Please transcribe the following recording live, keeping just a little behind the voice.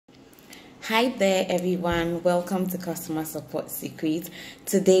Hi there everyone, welcome to Customer Support Secrets.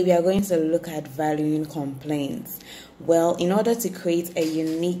 Today we are going to look at valuing complaints. Well, in order to create a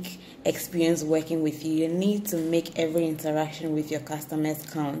unique experience working with you, you need to make every interaction with your customers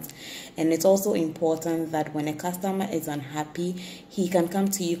count. And it's also important that when a customer is unhappy, he can come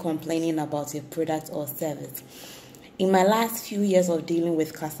to you complaining about your product or service. In my last few years of dealing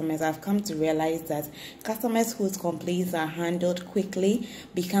with customers, I've come to realize that customers whose complaints are handled quickly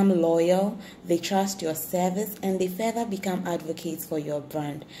become loyal, they trust your service, and they further become advocates for your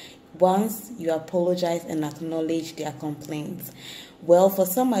brand once you apologize and acknowledge their complaints. Well, for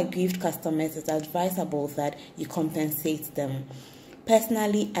some aggrieved customers, it's advisable that you compensate them.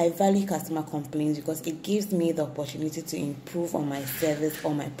 Personally, I value customer complaints because it gives me the opportunity to improve on my service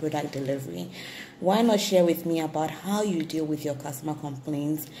or my product delivery. Why not share with me about how you deal with your customer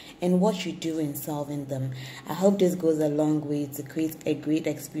complaints and what you do in solving them? I hope this goes a long way to create a great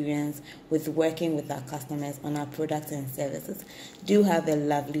experience with working with our customers on our products and services. Do have a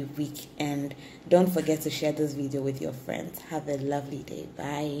lovely week and don't forget to share this video with your friends. Have a lovely day.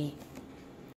 Bye.